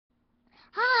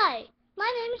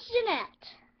name's Jeanette.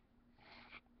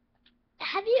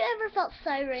 Have you ever felt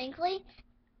so wrinkly?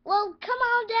 Well, come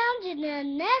on down to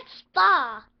Jeanette's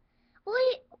Spa,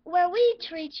 where we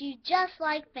treat you just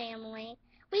like family.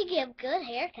 We give good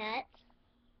haircuts.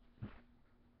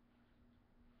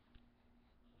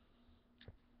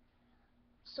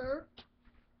 Sir?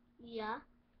 Yeah?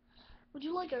 Would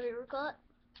you like a haircut?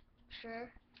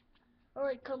 Sure.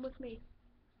 Alright, come with me.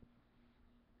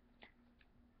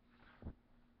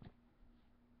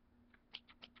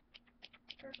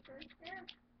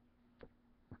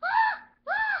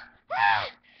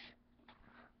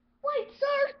 Wait,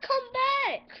 sir, come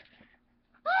back!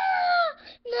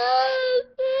 No!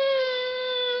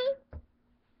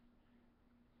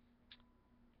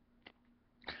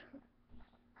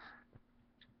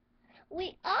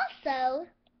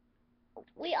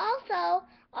 We also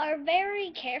are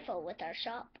very careful with our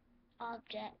shop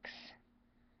objects.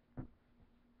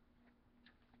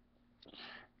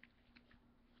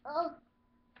 Oh,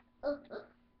 oh,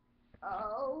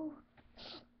 oh,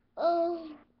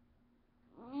 oh,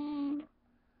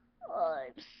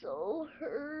 I'm so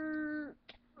hurt.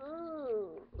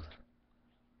 Oh.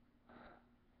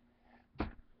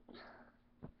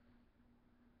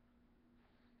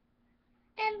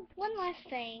 And one last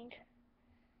thing,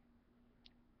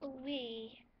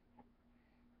 we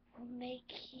will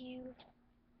make you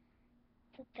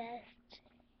the best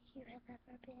you have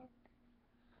ever been.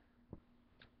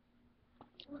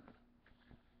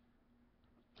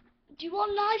 Do you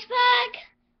want an ice pack?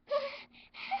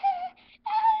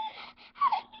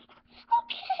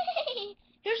 Okay.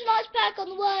 Here's an ice pack on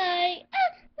the way. No,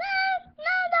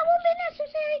 that won't be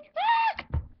necessary.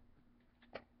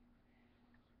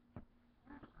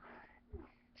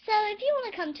 So if you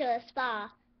want to come to a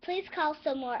spa, please call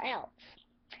somewhere else.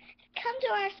 Come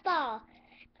to our spa.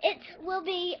 It will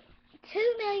be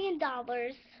 $2 million,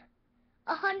 $100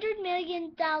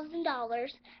 million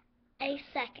a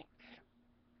second.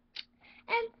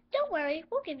 And don't worry,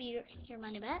 we'll give you your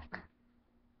money back.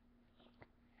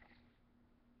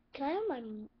 Can I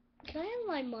have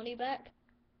my money back?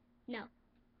 No.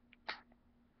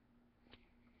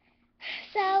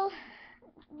 So,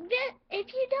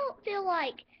 if you don't feel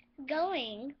like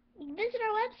going, visit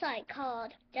our website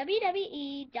called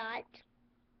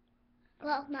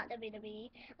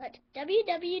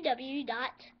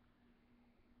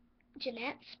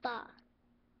www.jeanettespa,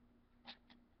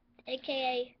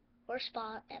 aka worst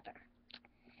spa ever.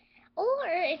 Or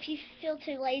if you feel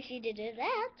too lazy to do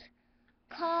that,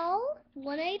 call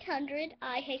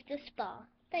 1-800-I-HATE-THE-SPA.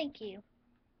 Thank you.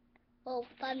 Well,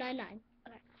 599.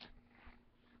 Okay.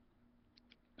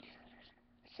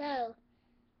 So,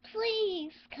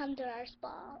 please come to our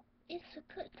spa. It's a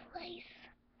good place.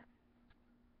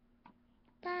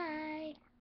 Bye.